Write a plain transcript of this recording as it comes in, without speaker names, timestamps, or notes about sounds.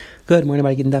Good morning,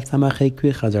 everybody. Getting Daf Samach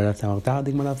Hekvi Chazar Daf Samach Dal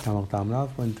Digma Daf Samach Dal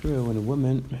Daf went through when a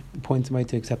woman appoints somebody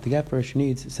to accept the get for her. She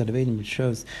needs a set of aid, which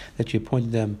shows that she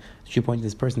appointed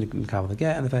this person to Mikabel the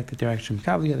get, and the fact that they're actually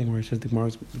Mikabel the get. Where it says the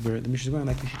Gemara where the Mishnah is going,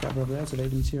 like she got over that, so they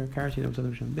didn't see her character. That was the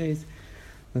Mishnah base.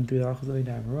 Went through the Alchaz of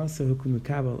Davarasa, who could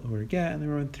Mikabel or get, and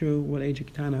then went through what age of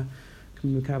Katana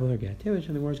could Mikabel or get. And the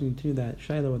Gemara is going to continue that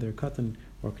Shaila, whether Katan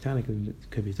or Katana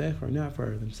could be Zeich or not for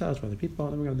themselves, for other people.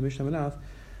 And then we're going to the Mishnah Manaf,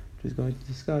 which is going to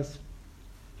discuss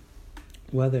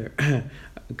whether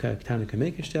Katana can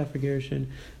make a shtel for Gerushin, and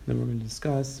then we're going to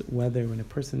discuss whether when a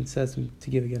person says to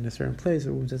give again in a certain place,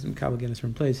 or when says Mikabel again in a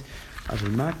certain place, are they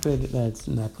makbid that's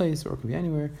in that place, or it could be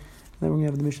anywhere. And then we're going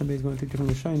to have the Mishnah base going through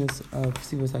different Rishonos of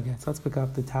Sivos Haget. So let's pick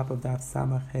up the top of that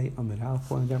Samach Hey Amid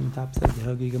Alpha, and down the top says the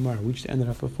Helgi Gemara. We just ended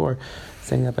up before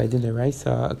saying that by Din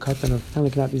Raisa, a Katan of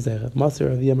Katana cannot be Zeich. Master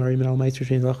of Yamarim and Al Meister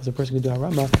Shein, a person can do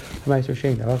Harama, a Meister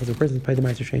Shein. A person can pay the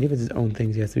Meister Shein. If it's his own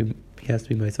things, he has to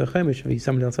be Meister Chemish. If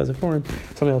somebody else does it for him,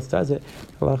 somebody else does it.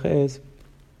 Halacha is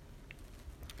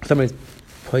somebody's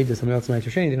paid to somebody else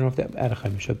Meister Shein, they don't have to add a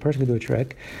Chemish. So the person can do a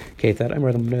trick. Okay, that I'm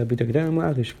rather be done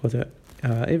loud, they should put it.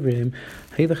 Ivrim,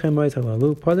 take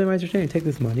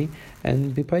this money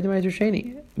and be paid to Meiser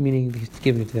Sheni, meaning he's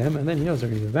giving it to them, and then he knows they're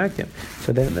going to give it back to him.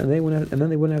 So then they wouldn't have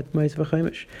Meiser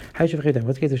Chaimish. How should we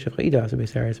what's the case of Shifcha Ida? So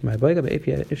Beisaris, my boy, but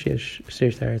if she has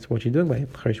serious Saris, what you're doing by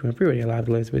she went free, when you allowed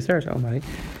to lose Beisaris, Almighty,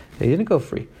 they didn't go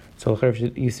free. So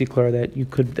you see, Clara, that the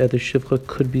shivcha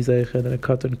could be zeicha, that a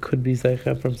katan could be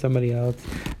zeicha from somebody else.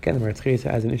 Again, the Maratz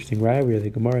has an interesting rivalry.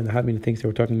 The Gemara and the Hadmin thinks they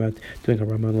were talking about doing a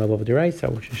Raman level of Deraisa,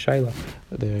 which is Shaila.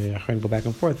 They're going to go back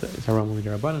and forth. It's a Raman with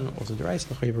Derabanan, also Deraisa.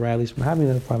 The Chayiv Riley's from Hadmin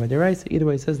that apply by Deraisa. Either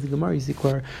way, says the Gemara, you see,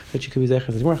 Clara, that she could be zeicha.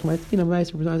 We're talking about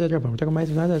if we're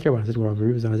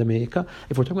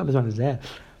talking about Bezman Zeh,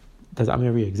 does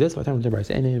Amir exist? By the time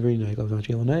Deraisa, any every night goes on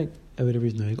Shila night,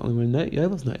 every night, only one night,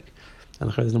 Yavel's night. And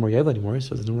there's no more Yavel anymore,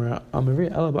 so there's no more Amari.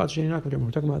 We're talking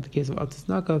about the case of Atis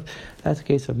Nakov. That's the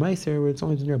case of Meiser, where it's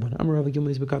only the Rabban. Amarav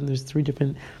Gimlis Bekatan. There's three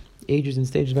different ages and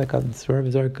stages by Katan. Swerve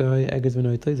Zarkai, Eges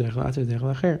Venoy Tlizar, Chlaser,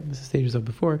 Zerlacher. This is stages of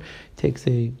before. Takes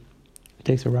a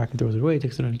rock and throws it away,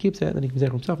 takes it on and keeps it, then he can say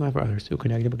for himself, not for others. Who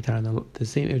can the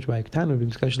same age by Katana would be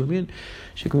Meskashal Min.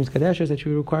 She comes Kadashas that she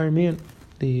would require Min.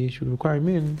 She would require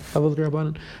min level of the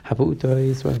rabbanon. Hapuuta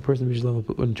is when a person reaches level,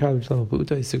 when a child reaches level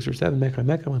puuta is 6 or 7. Mekra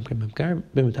when mekar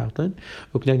b'metachlan.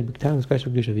 Ukneged b'ktan is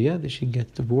special gdushaviyah that she can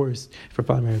get divorced for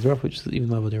polymerase rough, which is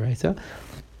even level deraisa.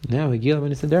 Now higila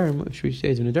when it's a darm, which we say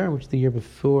is in a darm, which is the year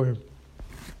before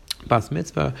bas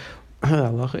mitzvah.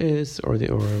 Allah is or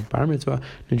bar mitzvah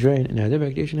nedrain and other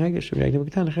vacation hagish should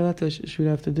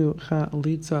have to do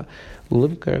chalitza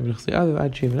limkar ibn chsiyav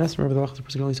ad shim and asmer. The person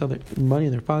can only sell their money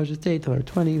in their father's estate till they're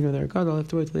 20, even though they're god. They'll have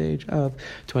to wait till the age of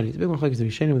 20. It's a big more like the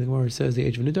Rishonim when the Gemara says the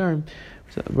age of Nedarim.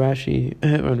 So Rashi,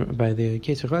 by the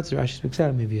case of Chatz, Rashi speaks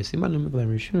out maybe a simanim, but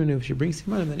if she brings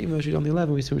simanim, then even though she's only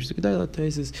 11, we assume she's a gedayla.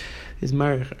 Taisus is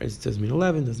marich. It doesn't mean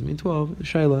 11, doesn't mean 12.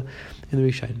 Shaila in the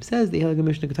Rishonim says the Helaga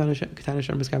Mishnah Katana Shar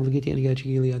Meskab Gittin and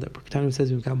Gachigili. Katana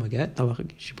says we come get.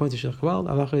 She points to Shech Kabal.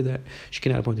 Allah that she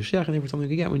cannot point to Shech, and therefore something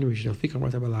you get when you reach the Fikar.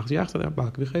 What about Lachs Yachsa? They're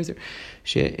Balak Bichazer.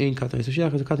 She ain't Katana so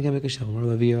Shech. The Katana can make a Shech. Or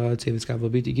Lavia say Meskab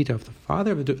Labiti Gita. If the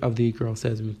father of the girl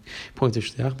says points to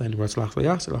Shech, then what's Lachs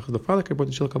Yachsa? The father can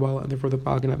point to Shech Kabal, and therefore the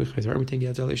Balak cannot be Chazer. Everything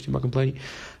gets out. Ishti complaining.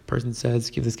 Person says,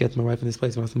 give this get to my wife in this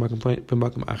place. Wants to complain.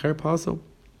 B'makom acher pasul.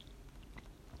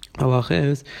 Allah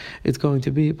is, it's going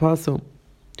to be pasul.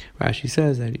 Rashi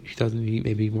says that he doesn't.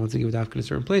 Maybe he wants to give it after a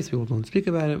certain place. People don't speak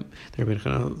about it. The Rebbe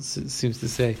Chanel seems to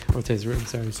say, or says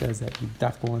that he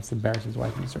dafka wants to embarrass his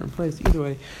wife in a certain place. Either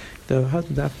way, the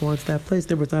husband dafka wants that place.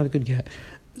 Therefore, it's not a good get.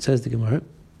 Says the Gemara.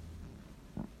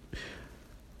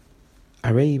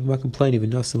 Let's say the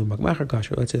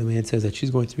man says that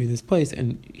she's going to be in this place,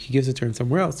 and he gives it to her in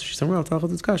somewhere else. She's somewhere else.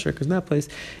 It's kasher because in that place,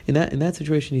 in that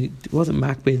situation, he wasn't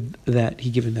makbid that he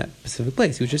given that specific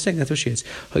place. He was just saying that's what she is.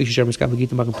 A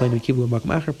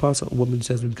woman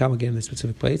says again in this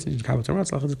specific place, and it's possible. He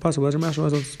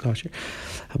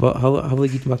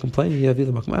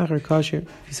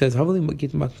says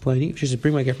if she should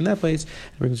bring my gift from that place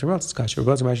and bring it somewhere else, it's kasher.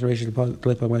 What's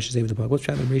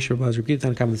trying to repeat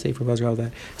the time the safer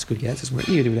that it's good get. It's where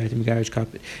he who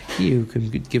can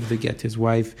give the get to his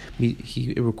wife,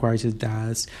 it requires his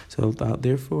das. So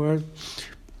therefore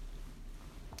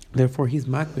he's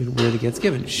makbid where the get's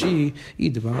given. She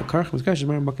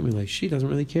doesn't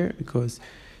really care because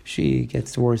she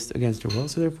gets divorced against her will.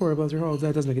 So therefore, about her will,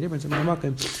 that doesn't make a difference.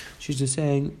 She's just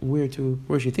saying where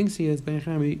she thinks he is.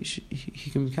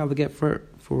 He can have the get for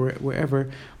for wherever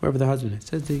the husband is. It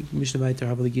says the Mishnah Vayter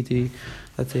Havali Gittin.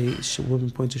 Let's say a woman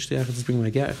points to shliach, let's bring my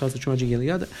get. The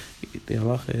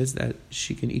halacha is that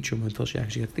she can eat truma until she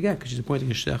actually gets the get, because she's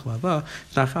appointing a shliach lava.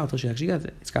 It's not chal until she actually gets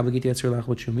it. It's kabel gittin yatzur lach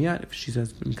with shumiyat. If she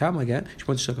says my get, she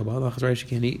points to shliach lava. Right, she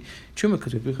can't eat truma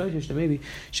because with b'chaydish, then maybe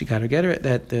she got her getter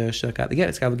that the shliach got the get.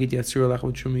 It's kabel gittin yatzur lach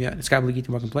with shumiyat. It's kabel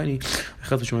gittin makom pleni.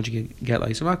 Chal she wants to get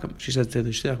like makam. She says to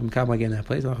the shliach my get in that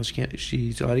place. She can't.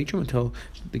 She's allowed to eat truma until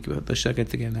the shliach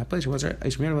gets the get in that place. She wants her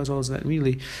ice as well as that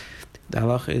immediately. The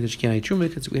halacha is that she can't eat truma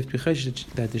because we have to be chayshish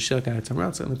that the shliach got it somewhere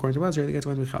else. And according to Wazir, the gets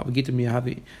one michal. Gittin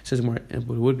miyahavi says more. It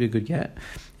would be a good get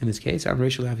in this case. I'm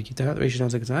racial havi gittin. The ratio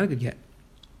sounds like it's not a good get.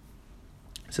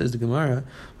 Says the Gemara,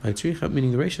 like tzricha,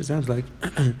 meaning the ratio sounds like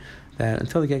that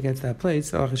until the get gets to that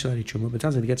place, the halacha shall eat truma. But it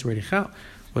sounds like the get's already chal.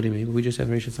 What do you mean? But we just said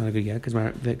ratio it's not a good get because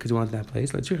we want that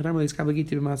place. Like tzricha, normally it's kabel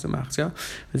gittin b'matzah machzia.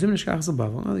 But zimna shkach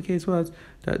z'bavel. Another case was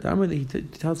that the Amr he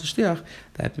tells the shliach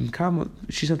that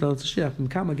she said to the shliach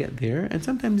b'mkama get there, and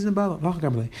sometimes he's in bavel.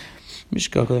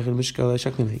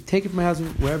 Take it from my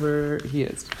husband wherever he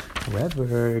is.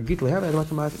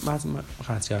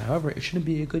 However, it shouldn't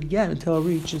be a good get until it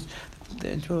reaches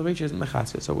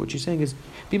mechasya. So what you're saying is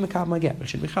be mekab my get, but it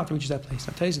shouldn't be chal to reach that place.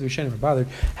 Now, tell you the Rishonim are bothered.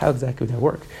 How exactly would that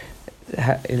work?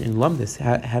 In Lumdis,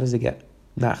 how does it get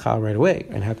not chal right away,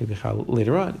 and how could it be chal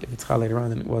later on? If it's chal later on,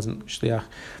 then it wasn't shliach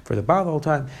for the baal the whole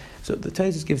time. So the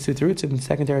Taisus gives two roots, and the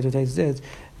second teretz of Taisus is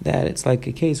that it's like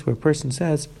a case where a person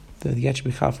says the get should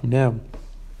be chal from now.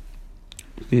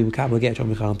 Be mekabel get shall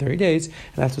be chal in 30 days, and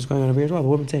that's what's going on over here as well. The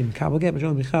woman saying mekabel get but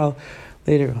shall be chal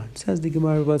later on. Says the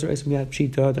Gemara, Vazir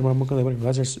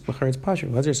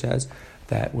says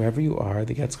that wherever you are,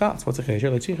 the get's chal. What's the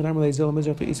chayshir?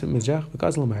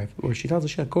 Or she tells the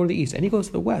shliach, go to the east, and he goes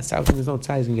to the west. South, there's no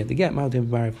ties and get the get. So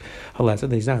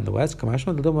he's not in the west.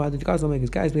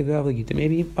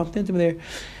 Maybe he bumped into him there,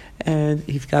 and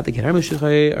he got the get. What's the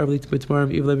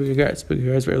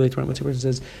person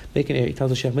says? Make an air. He tells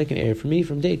the chef, make an air for me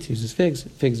from dates. He uses figs.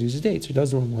 Figs uses dates. So he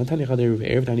does the wrong one.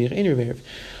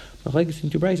 Machlekes in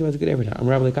two brayos was a good every time.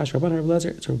 Rabbi Lekash Rabban Rabbi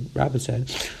Lezer. So Rabbi said,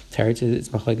 "Teretz it's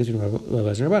machlekes in Rabbi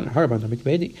Lezer and Rabban. Haraban Rabbi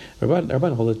Bedi.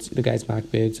 Rabban holds the guy's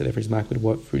makbid. So therefore, he's makbid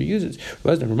what fruit he uses.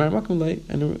 Rabban remember makom lay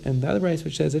and the other brayos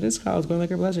which says it is chal is going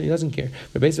like Rabbi Lezer. He doesn't care.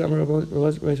 But basically, Rabbi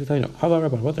Lezer with no. How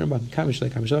about Rabban? What the Rabban? Kamish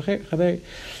like Kamish lach.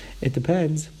 It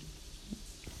depends.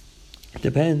 It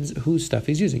depends whose stuff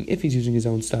he's using. If he's using his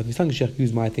own stuff, he's telling the shliach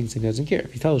use my things and he doesn't care.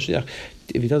 If he tells the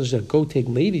shliach go take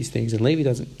Levi's things and Levi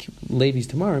doesn't Levi's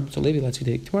tomorrow, so Levi lets you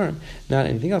take tomorrow, not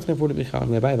anything else. We have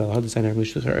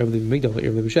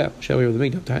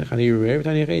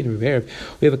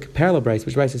a parallel price,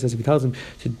 which Bryce says if he tells him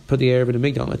to put the air of the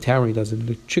migdal in a tower, he does it in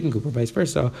the chicken coop or vice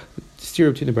versa.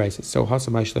 Steer between the prices. So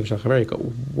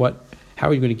what? How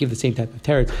are you going to give the same type of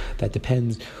teretz? That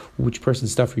depends which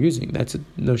person's stuff you're using. That's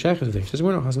no shaykhs there. He says,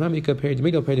 we're not hasanami compared to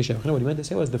migdal, compared to shaykhs. No, what he meant to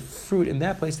say was the fruit in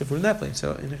that place, the fruit in that place.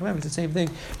 So in the Chachamim, it's the same thing.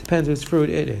 Depends which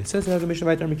fruit it is. It says that the Mishnah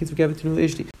Vayter kids give it to the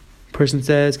ishti. Person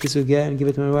says kisu get and give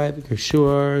it to my wife because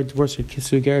sure divorce her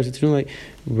kisu get it's like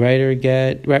write her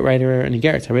and a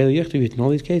garret. In all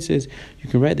these cases you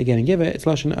can write the get and give it. It's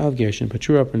lashon of gershon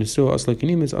patrua up and so us like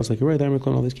animis us like a right. In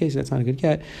all these cases that's not a good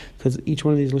get because each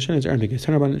one of these lashonos earned a get.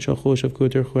 In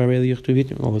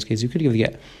all those cases you could give the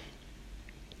get.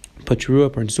 Patrua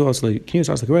or Nsuas like Kinis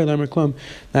like right Lamer Klum,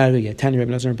 not a good get. Tanya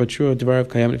Rabbi Nasser Patrua, Devarav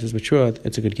Kayam, if it's Patrua,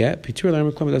 it's a good get. Patrua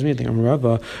Lamer Klum, it doesn't mean anything. I'm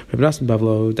Rava, Rabbi Nasser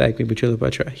Bavlo, Daikmi Patrua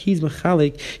Patra. He's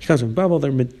Mechalik, he comes from Bavel,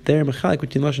 they're Mechalik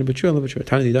between Lashon Patrua and Patrua.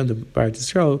 Tanya done the Bar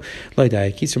Tisrael, like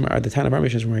Daik, he's from the town of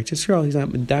Armishes from Tisrael, he's not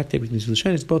medactic between these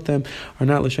Lashonis, both of them are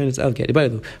not Lashonis of get.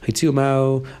 Ibailu, Hitzu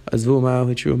Mao, Azvu Mao,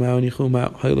 Hitru Mao, Nichu Mao,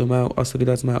 Hailu Mao,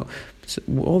 Asagadas Mao. So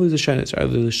all these Lashonis, are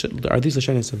these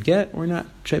Lashonis of get or not?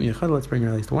 Let's bring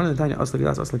at least one at a time.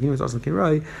 Aslakidas, Aslakinis,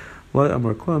 Aslakirai, Lot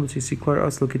Amar Klum. So you see, Klar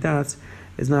Aslakidas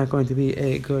is not going to be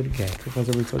a good get because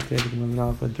we talked today.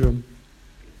 Went through.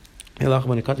 We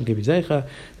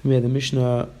had the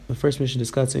Mishnah, the first Mishnah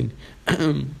discussing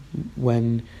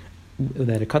when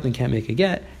that a katan can't make a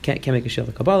get, can't make a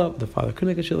shil kabbalah. The father could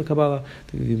make a shil kabbalah.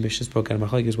 The Mishnah spoke out of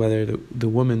machlokes whether the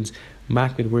woman's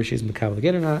makbid where she's makabel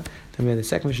get or not. Then we had the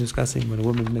second Mishnah discussing when a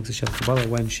woman makes a shil kabbalah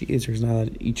when she is or is not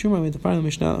allowed to eat truma. We had the final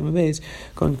Mishnah on the base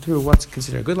going through what's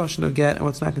considered a good lashon of get and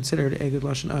what's not considered a good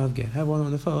lashon of get. Have one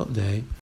wonderful day.